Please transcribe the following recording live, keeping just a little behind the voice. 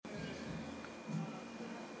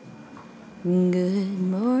Good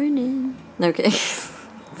morning. Okay.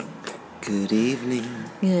 Good evening.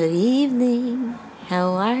 Good evening.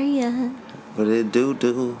 How are ya? What it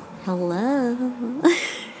do? Hello.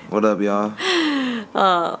 What up, y'all?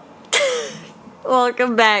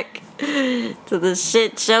 Welcome back to the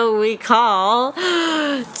shit show we call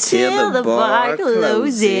Till the Bar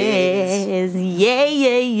Closes. Yeah.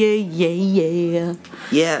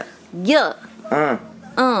 Yeah.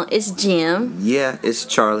 It's Jim. Yeah, it's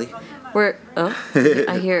Charlie.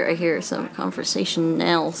 I hear some conversation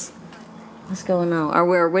else. What's going on?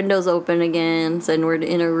 Our windows open again, so we're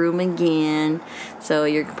in a room again. So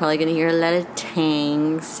you're probably gonna hear a lot of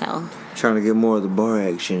tangs. So Trying to get more of the bar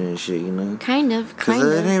action and shit, you know? kind of.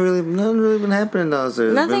 Nothing really been happening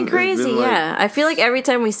downstairs. Nothing crazy, yeah. I feel like every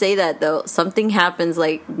time we say that, though, something happens,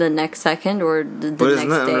 like, the next second or the next day. But it's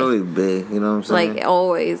nothing really big, you know what I'm saying? Like,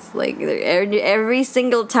 always. Like, every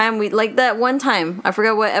single time we... Like, that one time. I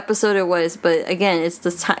forgot what episode it was, but, again, it's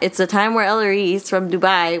the time where Ella Reese from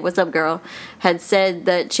Dubai, what's up, girl, had said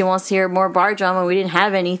that she wants to hear more bar drama. We didn't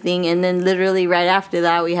have anything, and then literally right after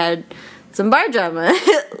that, we had... some bar drama,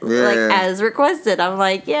 like as requested. I'm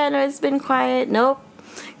like, yeah, no, it's been quiet. Nope.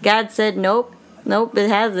 God said nope, it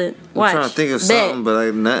hasn't. Watch. I'm trying to think of something, but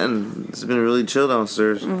like nothing. It's been really chill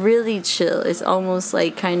downstairs. Really chill. It's almost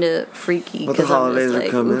like kind of freaky. But the holidays are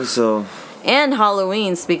coming, so. And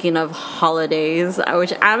Halloween. Speaking of holidays,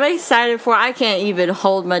 which I'm excited for. I can't even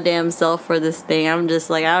hold my damn self for this thing. I'm just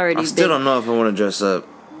like I still don't know if I want to dress up.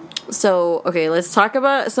 So okay, let's talk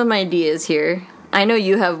about some ideas here. I know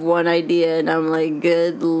you have one idea, and I'm like,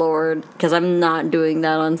 good lord, because I'm not doing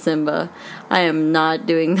that on Simba. I am not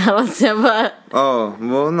doing that on Simba. Oh,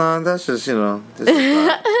 well, no, that's just, you know, we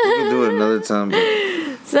can do it another time. But...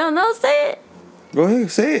 So, no, say it. Go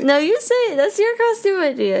ahead, say it. No, you say it. That's your costume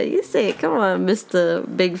idea. You say it. Come on, Mr.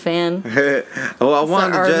 Big Fan. Well, I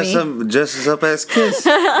wanted to dress up as Kiss.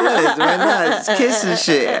 Right now, it's Kiss and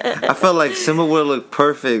shit. I felt like Simba would have looked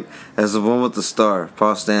perfect as the one with the star,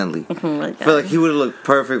 Paul Stanley. Oh my God. I feel like he would have looked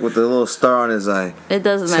perfect with the little star on his eye. It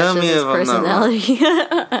doesn't match his personality.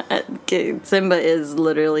 Simba is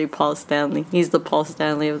literally Paul Stanley. He's the Paul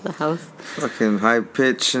Stanley of the house. Fucking high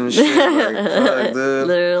pitch and shit. Like, fuck, dude.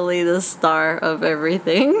 Literally the star of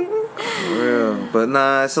everything. For real. But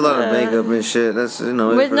nah, it's a lot of makeup and shit. That's, you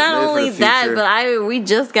know. But not only that, but we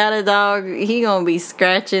just got a dog. He gonna be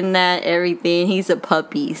scratching that everything. He's a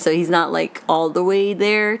puppy, so he's not like all the way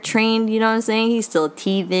there trained. You know what I'm saying? He's still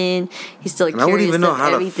teething. He's still curious. I wouldn't even know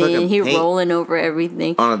how everything. He rolling over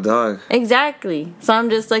everything on a dog. Exactly. So I'm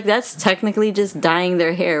just like, that's technically just dyeing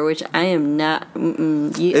their hair, which I am not. I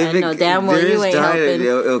know damn well you ain't helping.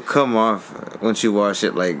 It'll come off once you wash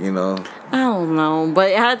it, like, you know. I don't know, but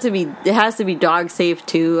it has to be dog safe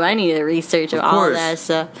too. I need to research all of that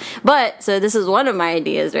stuff. But so this is one of my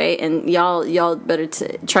ideas, right? And y'all better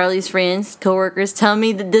Charlie's friends, coworkers, tell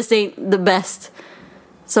me that this ain't the best.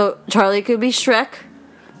 So Charlie could be Shrek,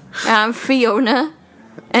 I'm Fiona,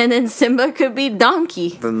 and then Simba could be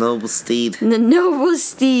Donkey, the noble steed. Right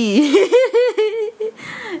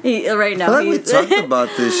now, I feel like we talked about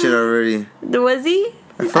this shit already. Was he?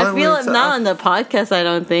 I feel it not on the podcast, I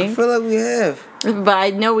don't think. I feel like we have. But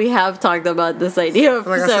I know we have talked about this idea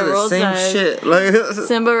several times. Shit. Like,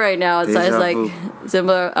 Simba right now outside is like,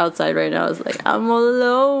 Simba outside right now is like, I'm all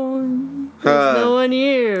alone. There's no one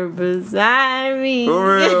here beside me.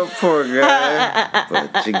 For real, poor guy.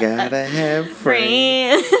 But you gotta have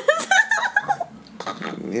friends.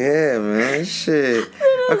 Yeah, man, shit.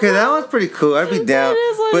 Okay, that was pretty cool. I'd be down,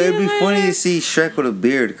 but it'd be funny to see Shrek with a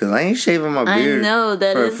beard because I ain't shaving my beard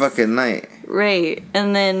for a fucking night. Right,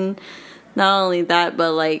 and then not only that,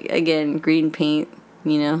 but like again, green paint,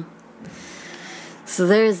 you know. So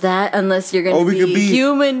there's that. Unless you're gonna be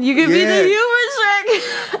human, you could be the human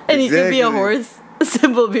Shrek, and he could be a horse.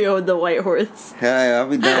 Simba be on the white horse. Yeah, I'll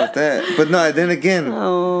be down with that. But no, then again,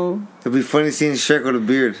 it'd be funny seeing Shrek with a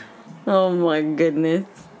beard. Oh my goodness.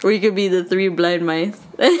 Or you could be the 3 blind mice.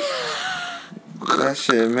 That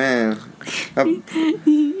shit, man. You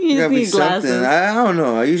gotta be glasses. something. I don't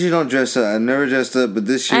know. I usually don't dress up. I never dressed up, but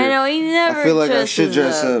this year I know he never. I feel like I should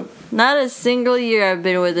dress up. Not a single year I've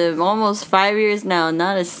been with him. Almost 5 years now.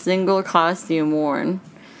 Not a single costume worn.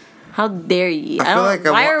 How dare you?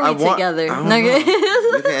 Why are we together?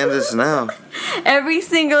 We can end this now. Every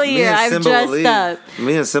single year I've dressed up.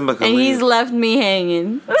 Me and Simba can and leave. He's left me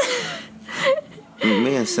hanging.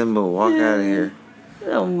 Me and Simba walk out of here.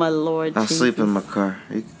 Oh my lord. I'll sleep in my car.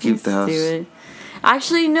 You can keep the house.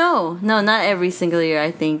 Actually, no, not every single year.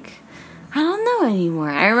 I think I don't know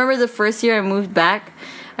anymore. I remember the first year I moved back.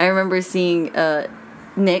 I remember seeing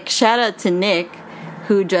Nick. Shout out to Nick,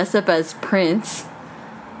 who dressed up as Prince.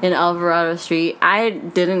 in Alvarado Street. I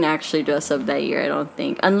didn't actually dress up that year, I don't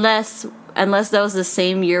think. Unless that was the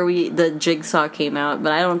same year the Jigsaw came out,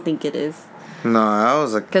 but I don't think it is. No, I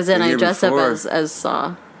was like, because then I dressed up as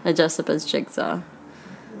Saw. I dressed up as Jigsaw.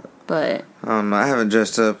 But I don't know. I haven't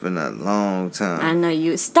dressed up in a long time. I know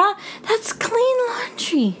you. Stop. That's clean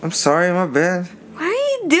laundry. I'm sorry, my bad. Why are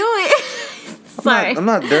you doing? Sorry. I'm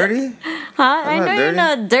not dirty. Huh? I know you're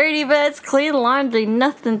not dirty, but it's clean laundry.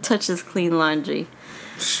 Nothing touches clean laundry.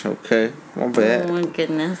 Okay, my bad. Oh my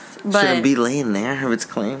goodness. Shouldn't be laying there if it's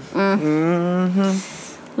clean.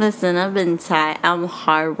 Listen, I've been tired. I'm a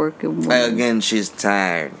hard-working woman. Again, she's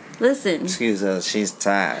tired. Listen. Excuse us, she's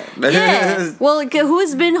tired. Yeah. Well,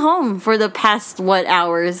 who's been home for the past,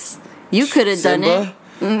 hours? You could have done it.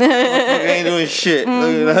 I ain't doing shit.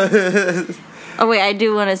 Oh, wait, I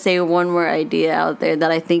do want to say one more idea out there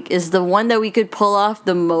that I think is the one that we could pull off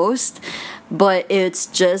the most, but it's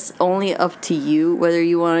just only up to you whether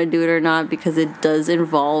you want to do it or not, because it does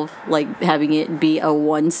involve, having it be a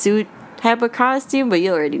one-suit type of costume, but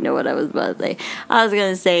you already know what I was about to say. I was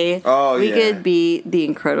going to say, we could be the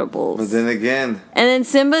Incredibles. But then again... And then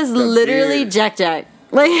Simba's literally beard. Jack.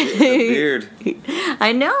 The beard.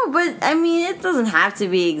 I know, but, I mean, it doesn't have to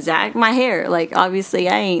be exact. My hair, obviously,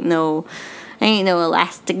 I ain't no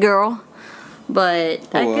elastic girl.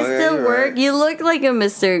 But that can still work. Right. You look like a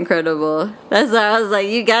Mr. Incredible. That's why I was like,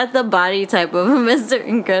 you got the body type of a Mr.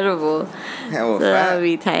 Incredible. Yeah, well, so that would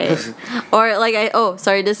be tight. Or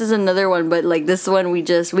sorry, this is another one, but this one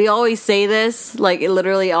we always say this,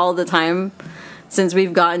 literally all the time since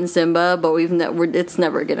we've gotten Simba, but it's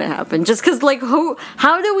never gonna happen. Just cause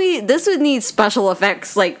this would need special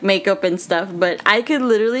effects, makeup and stuff, but I could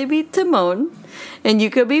literally be Timon, and you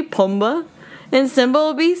could be Pumbaa. And Simba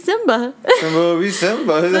will be Simba. Simba will be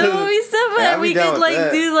Simba. Yeah, and we could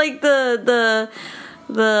do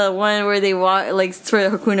the one where they walk for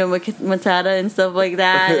Hakuna Matata and stuff like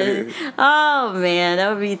that. Oh man,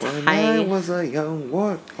 that would be tight. When I was a young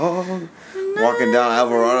warthog, walking down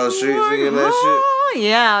Alvarado Street singing that shit.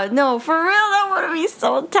 Yeah, no, for real, that would be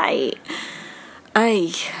so tight.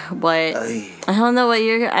 I don't know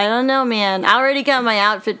I don't know, man. I already got my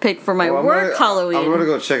outfit picked for my work Halloween. I'm gonna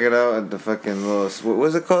go check it out at the fucking little,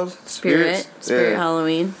 what's it called? Spirit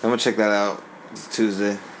Halloween. I'm gonna check that out. It's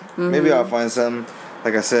Tuesday. Maybe I'll find something.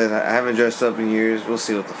 Like I said, I haven't dressed up in years. We'll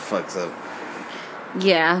see what the fuck's up.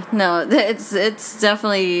 Yeah, no, it's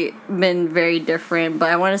definitely been very different. But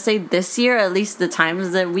I want to say this year, at least the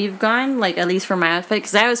times that we've gone, at least for my outfit,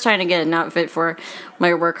 because I was trying to get an outfit for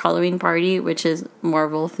my work Halloween party, which is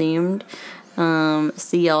Marvel themed.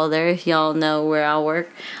 See y'all there if y'all know where I'll work.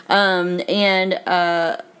 What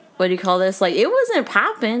do you call this? It wasn't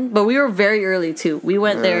popping, but we were very early too. We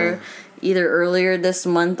went there either earlier this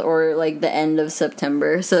month or the end of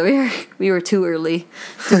September, so we were too early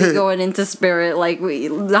to be going into Spirit.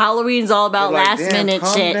 Halloween's all about last minute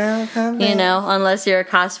shit, unless you're a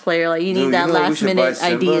cosplayer, you need that last minute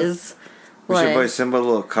ideas. We should buy Simba a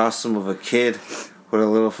little costume of a kid with a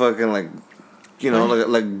little fucking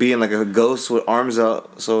being a ghost with arms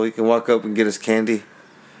out, so he can walk up and get his candy.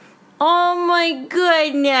 Oh my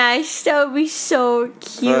goodness, that would be so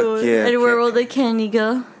cute. Yeah, and where will the candy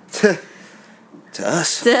go? To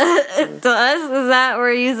us. To us? Is that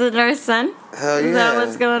we're using our son? Hell yeah. Is that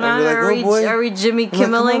what's going on? Are we Jimmy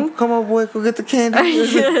Kimmeling? Come on, boy, go get the candy.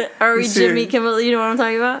 Are we Jimmy Kimmel? You know what I'm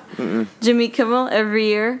talking about? Mm-mm. Jimmy Kimmel, every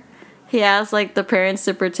year, he asks the parents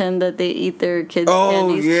to pretend that they eat their kids'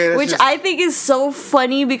 candies. Yeah, which I think is so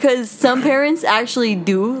funny because some parents actually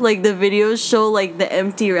do. The videos show the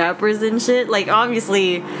empty wrappers and shit.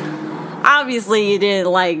 Obviously you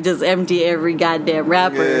didn't just empty every goddamn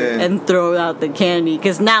wrapper and throw out the candy,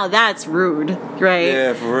 because now that's rude, right?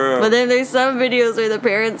 Yeah, for real. But then there's some videos where the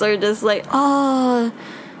parents are just oh,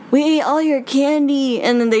 we ate all your candy,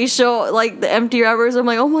 and then they show the empty wrappers. I'm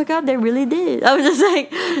oh my god, they really did. I was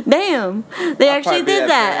just damn, they actually did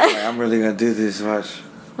that. I'm really gonna do this, watch.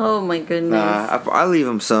 Oh my goodness. Nah, I leave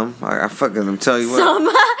him some. I fucking them. Tell you what. Some.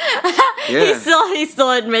 Yeah. He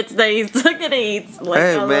still admits that he's gonna eat a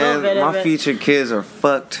little bit of it. My featured kids are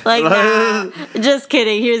fucked. Nah, just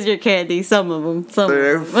kidding. Here's your candy. Some of them.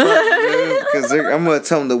 They're fucked, because I'm gonna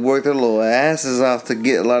tell them to work their little asses off to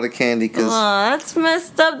get a lot of candy. That's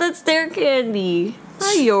messed up. That's their candy.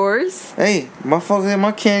 Not yours. Hey, my folks ate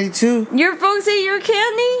my candy too. Your folks ate your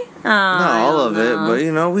candy? Not all of it,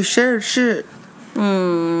 but we shared shit.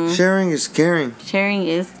 Sharing is caring. Sharing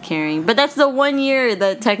is caring, but that's the 1 year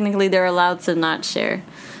that technically they're allowed to not share.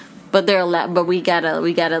 But they're allowed. But we gotta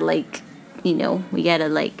we gotta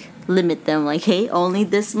limit them. Hey, only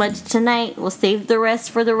this much tonight. We'll save the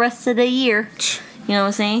rest for the rest of the year. You know what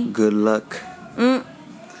I'm saying? Good luck.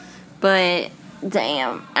 But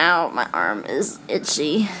damn, ow, my arm is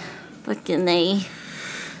itchy. Fucking A.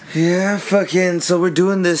 Yeah, fucking. So we're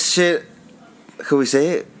doing this shit. Could we say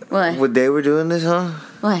it? What day we're doing this, huh?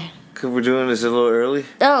 What? Because we're doing this a little early.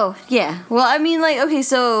 Oh, yeah. Well, I mean, like, okay,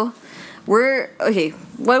 so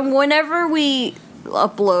whenever we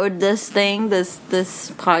upload this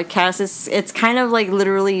podcast, it's kind of like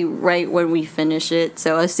literally right when we finish it.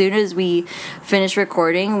 So as soon as we finish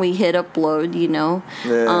recording, we hit upload, you know.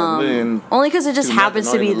 Yeah, only because it just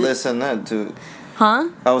happens to be. Listen that to. Huh?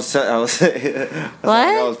 I was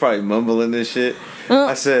probably mumbling this shit.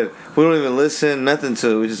 I said we don't even listen nothing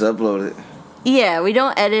to it. We just upload it. Yeah, we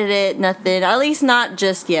don't edit it, nothing. At least not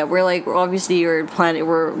just yet. We're like, obviously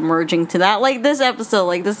we're merging to that. Like this episode,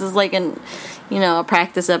 like this is like a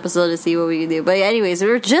practice episode to see what we can do. But anyways,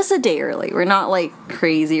 we're just a day early. We're not like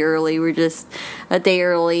crazy early. We're just a day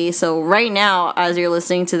early. So right now, as you're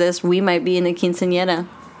listening to this, we might be in the quinceañera.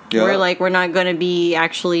 Yeah. We're not going to be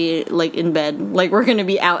actually like in bed. Like we're going to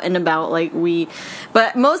be out and about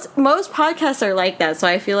but most podcasts are like that. So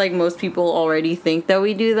I feel like most people already think that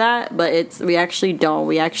we do that, but we actually don't.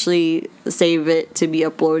 We actually save it to be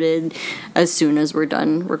uploaded as soon as we're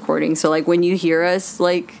done recording. So like when you hear us,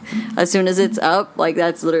 like as soon as it's up, like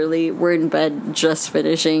that's literally we're in bed just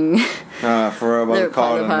finishing for about to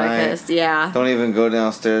call it a night. Yeah. Don't even go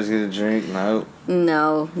downstairs, get a drink.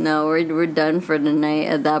 No, we're done for the night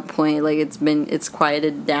at that point. Like it's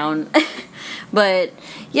quieted down. But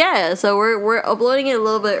yeah, so we're uploading it a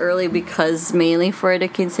little bit early because mainly for the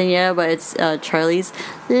quinceañera, but it's Charlie's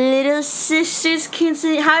little sister's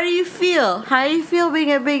quinceañera. How do you feel? How do you feel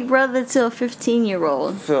being a big brother to a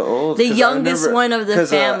 15-year-old? I feel old. The youngest one of the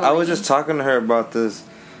family. I was just talking to her about this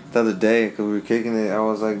the other day because we were kicking it. I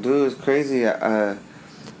was like, dude, it's crazy. I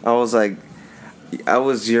was like, I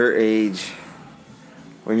was your age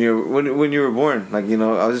when you were born. Like, you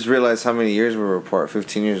know, I just realized how many years we were apart.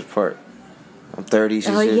 15 years apart. I'm 30. She's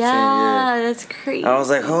 15. Yeah, that's crazy. I was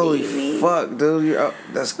like, holy fuck, dude,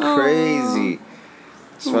 that's crazy.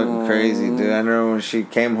 It's fucking crazy, dude. I remember when she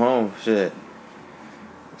came home, shit.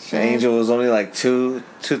 Angel was only like 2,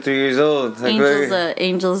 3 years old. Like,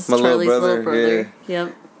 Angel's Charlie's little brother. Yeah.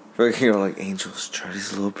 Yep. You're like, Angel's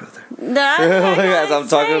Charlie's little brother. As I'm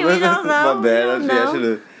talking about my bad. I should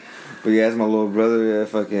have. But yeah, that's my little brother. Yeah,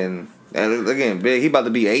 fucking. And again, big. He about to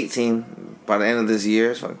be 18 by the end of this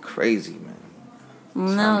year. It's fucking crazy, man.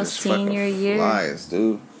 No, senior year. Flies,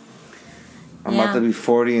 dude. I'm about to be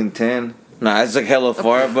 40 in 10. Nah, it's like hella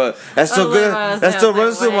far, but that's still good. That still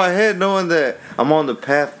runs through my head knowing that I'm on the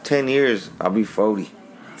path 10 years. I'll be 40.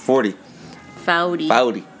 40.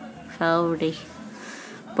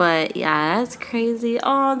 But yeah, that's crazy.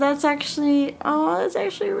 That's actually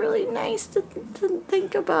really nice to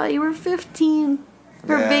think about. You were 15.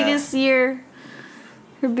 Her biggest year.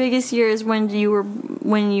 Her biggest year is when you were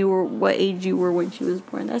what age you were when she was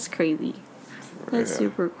born. That's crazy. That's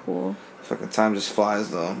super cool. Fucking time just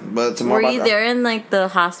flies though. But tomorrow. Were you there in like the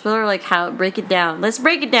hospital or like how? Break it down. Let's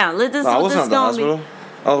break it down. I wasn't at the hospital.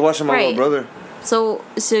 I was watching my little brother. So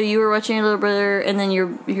you were watching your little brother, and then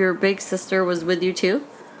your big sister was with you too.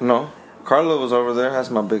 No, Carla was over there. That's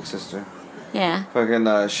my big sister. Yeah.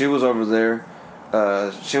 Fucking, she was over there.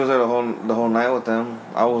 She was there the whole night with them.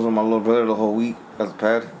 I was with my little brother the whole week at the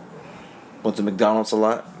pad. Went to McDonald's a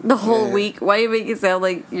lot. The whole week? Why you make it sound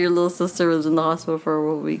like your little sister was in the hospital for a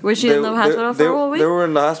whole week? Was she in the hospital for a whole week? They were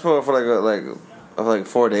in the hospital for like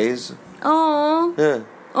 4 days. Oh. Yeah.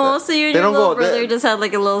 Oh, so you and your little brother just had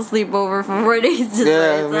like a little sleepover for 4 days.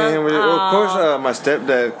 Yeah, of course, my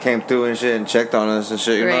stepdad came through and shit and checked on us and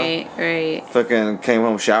shit, you know? Right. Fucking came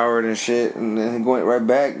home, showered and shit, and then went right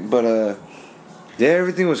back. But, yeah,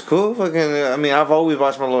 everything was cool. Fucking, I mean, I've always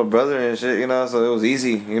watched my little brother and shit, you know, so it was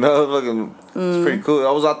easy, you know? Fucking, it's pretty cool.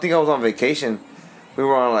 I think I was on vacation. We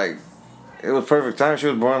were on, like, it was perfect time. She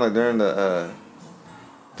was born, like,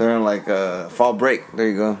 during fall break. There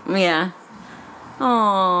you go. Yeah.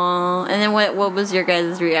 Aww. And then what was your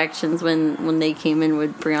guys' reactions when they came in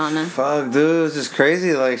with Brianna? Fuck, dude, it was just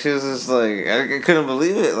crazy. Like, she was just like, I couldn't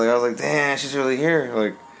believe it. Like, I was like, damn, she's really here.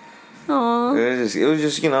 Like, aww. It was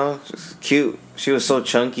just, you know, just cute. She was so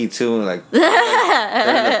chunky too, and like during the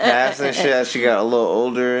past and shit. As she got a little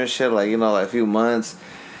older and shit, like, you know, like a few months,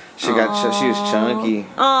 she was chunky. Aww.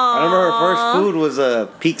 I remember her first food was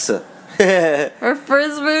pizza. Her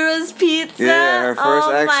first food was pizza. Yeah, her first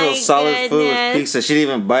actual solid food was pizza. She didn't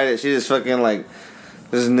even bite it. She just fucking like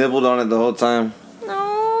just nibbled on it the whole time.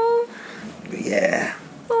 No. Yeah.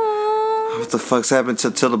 Aww. What the fuck's happened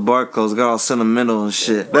to till the bar closed? Got all sentimental and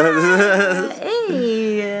shit.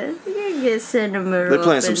 Hey, you get sentimental. They're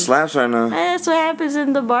playing some slaps right now. That's what happens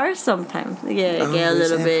in the bar sometimes. Yeah, get a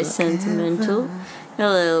little bit sentimental, a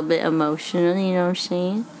little bit emotional. You know what I'm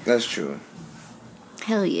saying? That's true.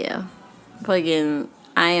 Hell yeah. But again,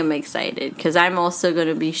 I am excited because I'm also going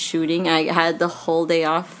to be shooting. I had the whole day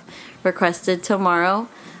off requested tomorrow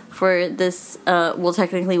for this, well,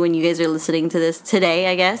 technically when you guys are listening to this today,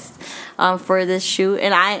 I guess, for this shoot.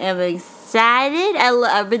 And I am excited.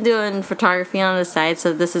 I've been doing photography on the side,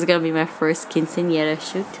 so this is going to be my first quinceañera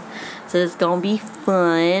shoot. So it's going to be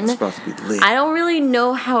fun. It's supposed to be lit. I don't really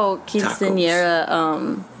know how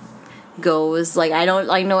quinceañera goes. Like, I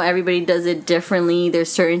know everybody does it differently.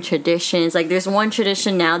 There's certain traditions. Like, there's one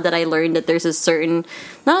tradition now that I learned that there's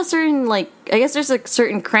not a certain, like, I guess there's a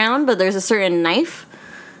certain crown, but there's a certain knife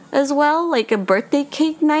as well, like a birthday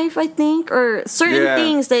cake knife, I think, or certain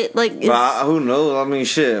things that, like, who knows? I mean,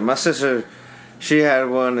 shit, my sister, she had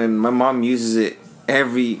one, and my mom uses it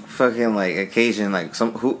every fucking, like, occasion, like,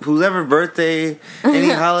 whose ever birthday, any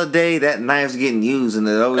holiday, that knife's getting used, and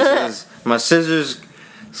it always says, my sister's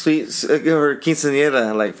her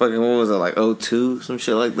quinceañera, like, fucking, what was it, like, 02, some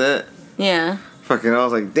shit like that? Yeah. Fucking, I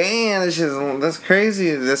was like, damn, that's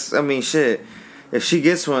crazy. I mean, shit, if she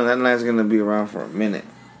gets one, that knife's gonna be around for a minute.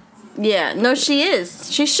 Yeah, no, she is.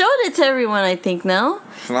 She showed it to everyone, I think, no?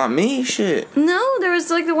 It's not me, shit. No, there was,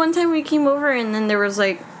 like, the one time we came over, and then there was,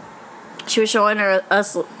 like, she was showing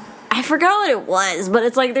us, I forgot what it was, but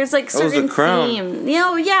it's, like, there's, like, certain theme. You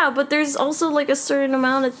know, yeah, but there's also, like, a certain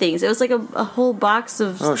amount of things. It was, like, a whole box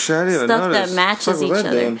of stuff that matches each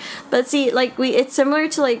other. But, see, like, it's similar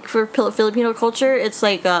to, like, for Filipino culture, it's,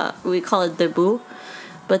 like, we call it debu,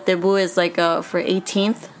 but debu is, like, for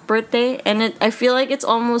 18th birthday, and I feel like it's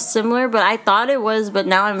almost similar, but I thought it was, but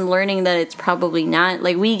now I'm learning that it's probably not.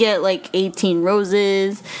 Like, we get, like, 18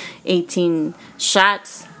 roses, 18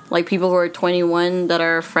 shots. Like, people who are 21 that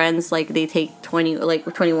are friends, like, they take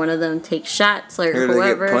 21 of them take shots, like,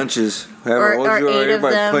 whoever. They get punches. Or 8 of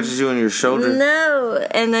them punches you in your shoulder. No,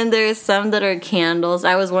 and then there's some that are candles.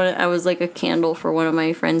 I was like a candle for one of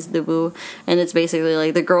my friends' debut, and it's basically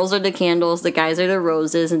like the girls are the candles, the guys are the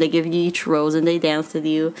roses, and they give you each rose and they dance with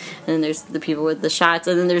you. And then there's the people with the shots,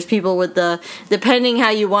 and then there's people with the, depending how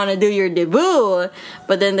you want to do your debut.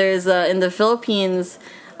 But then there's in the Philippines.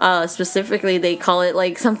 Specifically, they call it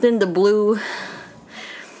like something the blue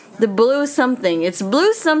something. It's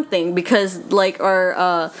blue something because like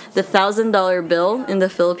our the $1,000 bill in the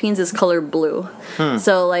Philippines is colored blue.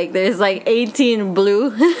 So like there's like 18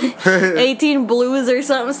 blue, 18 blues or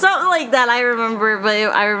something like that. I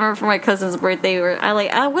remember for my cousin's birthday where I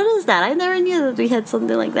like what is that? I never knew that we had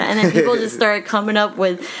something like that. And then people just started coming up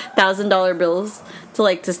with $1,000 bills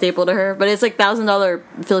to staple to her, but it's like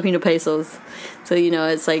 $1,000 Filipino pesos. So, you know,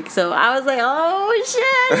 it's like, so I was like, oh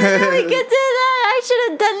shit, we could do that. I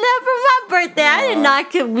should have done that for my birthday. I did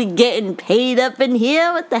not could be getting paid up in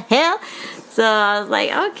here. What the hell? So I was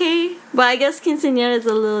like, okay. But I guess quinceañera is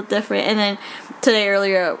a little different. And then today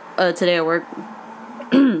at work,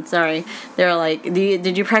 sorry, they were like,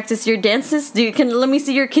 did you practice your dances? Let me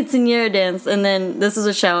see your quinceañera dance. And then this is a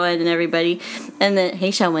Shawan and everybody, and then hey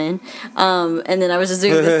Shawan, and then I was just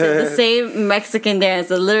doing the same Mexican dance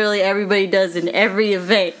that literally everybody does in every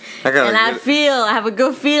event. I have a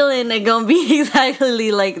good feeling they're gonna be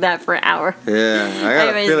exactly like that for an hour. Yeah,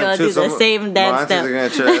 everybody's gonna do the same dance step. My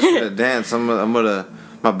aunties are gonna try to dance. I'm gonna.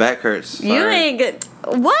 My back hurts. Sorry. You ain't good.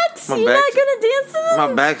 What? You're not gonna dance to them?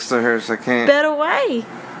 My back still hurts. I can't. Better way.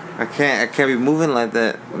 I can't be moving like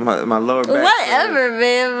that. My lower back. Whatever,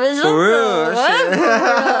 man. For real.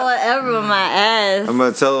 Whatever, my ass. I'm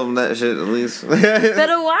gonna tell them that shit at least.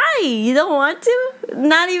 Better why? You don't want to?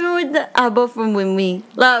 Not even with both of them with me.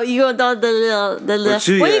 Like, you go down the little. What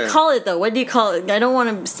do you call it though? What do you call it? I don't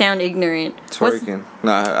want to sound ignorant. Twerking.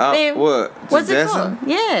 What? What's it called?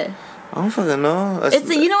 Yeah. I don't fucking know.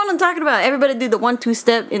 You know what I'm talking about. Everybody do the 1-2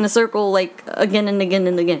 step in a circle like again and again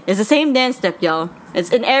and again. It's the same dance step, y'all.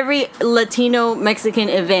 It's in every Latino Mexican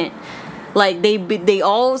event. Like they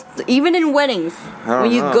all, even in weddings,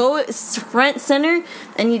 when you go front center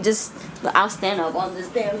and you just, I'll stand up on this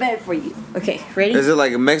damn bed for you. Okay, ready? Is it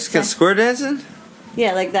like a Mexican square dancing?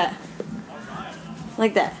 Yeah, like that.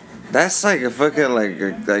 Like that. That's like a fucking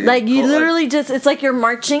like you literally just, it's like you're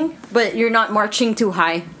marching, but you're not marching too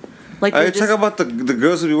high. Like are you talking about the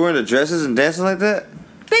girls who be wearing the dresses and dancing like that?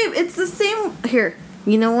 Babe, it's the same. Here,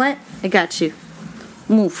 you know what? I got you.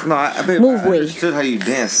 Move. No, I understood how you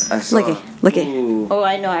dance. I saw. Look it. Oh,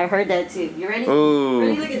 I know. I heard that too. You ready? Ooh.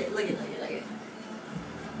 Ready? Look at it.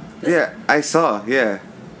 Yeah, I saw. Yeah.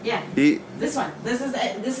 Yeah. This one. This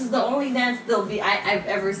is the only dance I've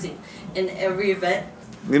ever seen in every event.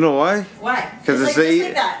 You know why? Why? Because it's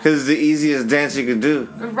the easiest dance you can do.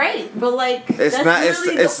 Right, but like that's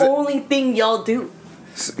literally the only thing y'all do.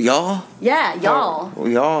 Y'all? Yeah, y'all. Oh,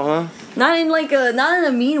 y'all, huh? Not in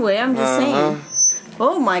a mean way. I'm just saying.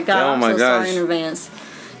 Oh my god! I'm so sorry in advance.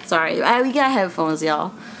 Sorry, we got headphones,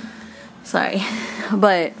 y'all. Sorry,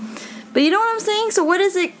 but you know what I'm saying. So what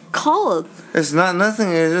is it called? It's not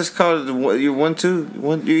nothing. It's just called your 1, 2,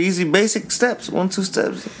 1. Your easy basic steps. 1, 2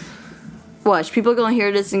 steps. Watch, people gonna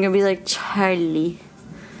hear this and gonna be like, Charlie.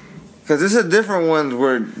 Because it's a different ones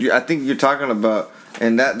where I think you're talking about,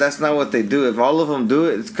 and that's not what they do. If all of them do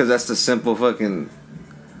it, it's because that's the simple fucking.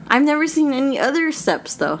 I've never seen any other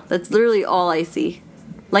steps though. That's literally all I see.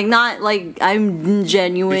 Like not like I'm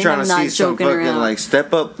genuine. You're trying I'm to not see some joking fucking around. Like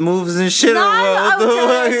step up moves and shit. Tell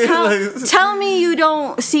me you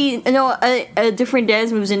don't see a different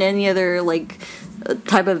dance moves in any other like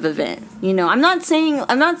type of event. You know, I'm not saying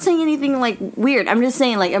anything like weird. I'm just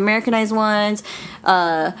saying like Americanized ones,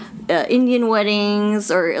 Indian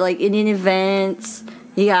weddings or like Indian events.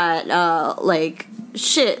 You got like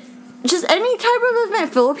shit, just any type of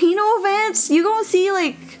event. Filipino events. You gonna see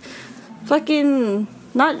like fucking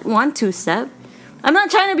not 1, 2 step. I'm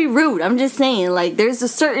not trying to be rude. I'm just saying like there's a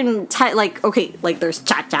certain type. Like okay, like there's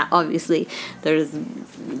cha cha obviously. There's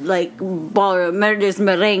like ballroom. There's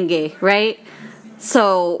merengue, right?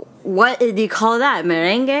 So, what do you call that?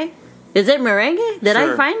 Merengue? Is it merengue? Did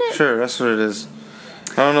I find it? Sure, that's what it is.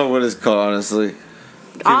 I don't know what it's called, honestly.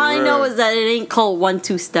 All I know is that it ain't called 1,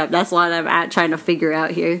 2 step. That's what I'm trying to figure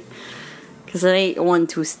out here. Because it ain't 1,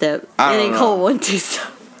 2 step. It ain't called 1, 2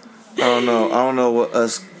 step. I don't know what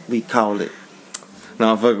we call it.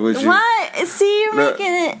 No, I'm fucking with you. What? See, you're making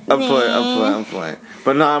it. I'm playing.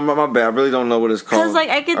 But no, my bad. I really don't know what it's called. Because, like,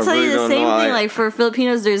 I can tell you the same thing. Like, for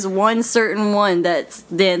Filipinos, there's one certain one that's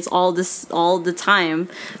dance all the time.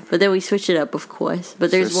 But then we switch it up, of course. But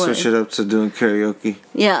there's one. Switch it up to doing karaoke.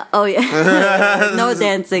 Yeah. Oh, yeah. No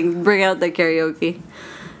dancing. Bring out the karaoke.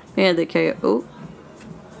 Yeah, the karaoke. Oh.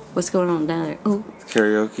 What's going on down there? Oh.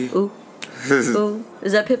 Karaoke? Oh. Oh.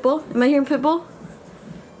 Is that Pitbull? Am I hearing Pitbull?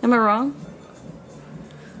 Am I wrong?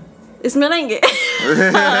 It's merengue.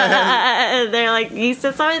 They're like, you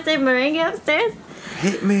said somebody say merengue upstairs?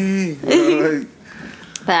 Hit me.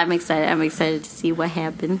 But I'm excited. I'm excited to see what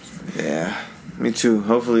happens. Yeah, me too.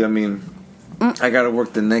 Hopefully, I gotta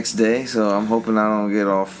work the next day, so I'm hoping I don't get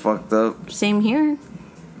all fucked up. Same here.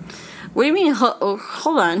 What do you mean?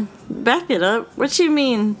 Hold on. Back it up. What you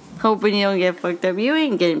mean, hoping you don't get fucked up? You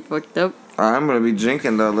ain't getting fucked up. I'm gonna be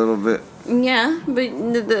drinking though a little bit. Yeah, but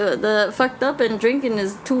the fucked up and drinking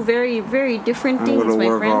is two very, very different things, my friend.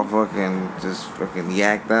 I'm gonna work all fucking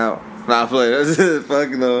yacked out. Nah, play. That's it.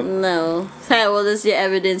 Fucking no. No. Hey, well, this is your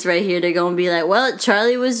evidence right here. They're gonna be like, well,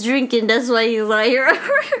 Charlie was drinking. That's why he's not here.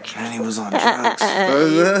 And he was on drugs.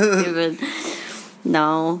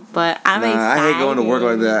 No, but I'm excited. I hate going to work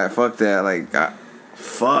like that. Fuck that. Like,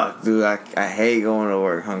 fuck, dude. I hate going to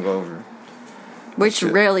work hungover. Which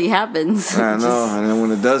rarely happens. I know, and then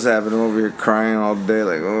when it does happen, I'm over here crying all day,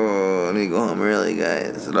 like, oh, I need to go home early,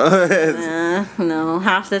 guys. No,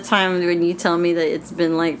 half the time when you tell me that it's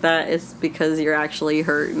been like that, it's because you're actually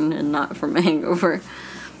hurting and not from a hangover.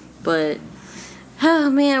 But, oh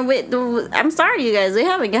man, I'm sorry, you guys. We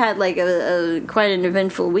haven't had like a quite an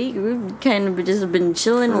eventful week. We've kind of just been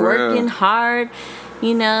chilling, working hard.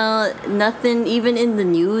 You know, nothing even in the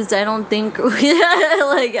news, I don't think.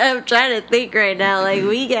 Like, I'm trying to think right now. Like,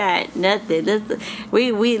 we got nothing.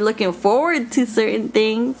 We looking forward to certain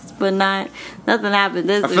things, but nothing happened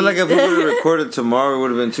this week. I feel like if we would have recorded tomorrow, we would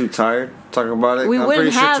have been too tired talking about it. I'm pretty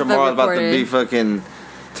sure tomorrow's about to be fucking...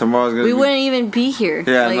 Tomorrow's gonna we wouldn't even be here.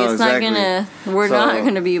 Yeah, like, no, it's exactly. We're not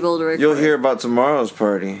gonna be able to record. You'll hear about tomorrow's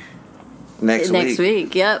party next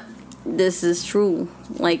week. Yep. This is true.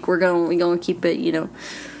 Like, we're gonna keep it, you know.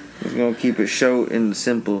 We're gonna keep it short and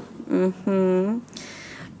simple.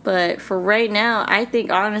 But for right now, I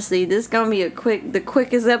think honestly, this is gonna be the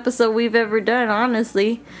quickest episode we've ever done.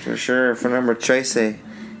 Honestly. For sure. For number Tracy.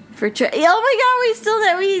 Oh my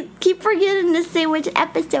God, we keep forgetting to say which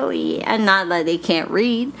episode and not that they can't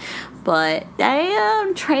read, but I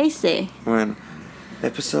am Tracy. When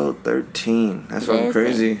episode 13. That's fucking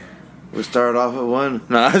crazy. We started off at 1.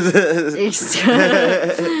 No.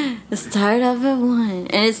 Start off at 1.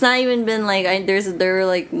 And it's not even been like, there were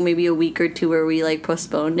like maybe a week or two where we like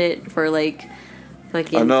postponed it for like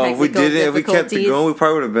I know, if we did it, if we kept it going, we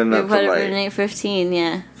probably would have been up for like... 15,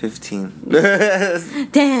 yeah. 15. Damn.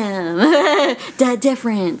 That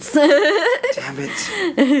difference. Damn it.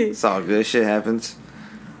 It's all good. Shit happens.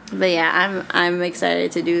 But yeah, I'm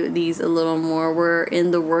excited to do these a little more. We're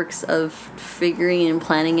in the works of figuring and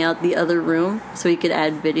planning out the other room so we could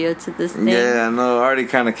add video to this thing. Yeah, I know. I already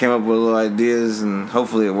kind of came up with little ideas, and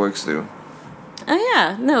hopefully it works through. Oh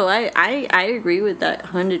yeah, no, I agree with that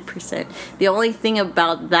 100%. The only thing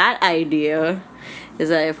about that idea is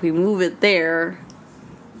that if we move it there,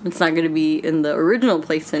 it's not going to be in the original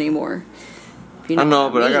place anymore. You know I know,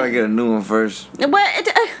 but I gotta get a new one first. What?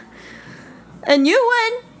 A new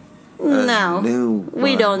one? No,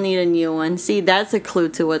 we don't need a new one. See, that's a clue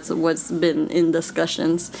to what's been in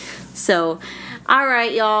discussions. So, all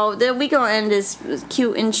right, y'all. Then we gonna end this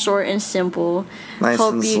cute and short and simple. Nice.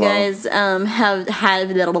 Hope and you slow. guys have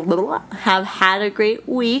had a great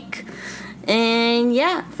week. And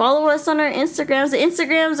yeah, follow us on our Instagrams. The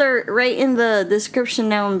Instagrams are right in the description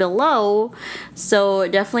down below. So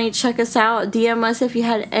definitely check us out. DM us if you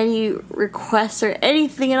had any requests or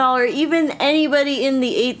anything at all. Or even anybody in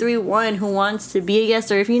the 831 who wants to be a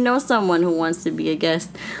guest. Or if you know someone who wants to be a guest,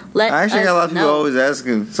 let us know. I actually got a lot of people always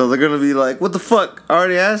asking. So they're going to be like, what the fuck? I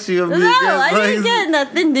already asked you. No, I didn't get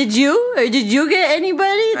nothing. Did you? Or did you get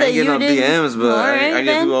anybody that you didn't? I get no DMs, but I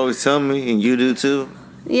get people always tell me. And you do too.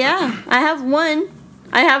 Yeah, I have one.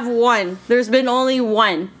 There's been only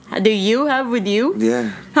one. Do you have with you?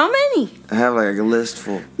 Yeah. How many? I have like a list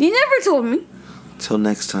full. You never told me. Till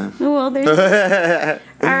next time. Well, there's...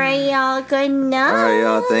 All right, y'all. Good night. All right,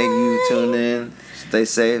 y'all. Thank you. Tune in. Stay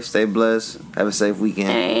safe. Stay blessed. Have a safe weekend.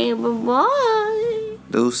 Hey, bye-bye.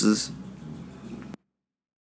 Deuces.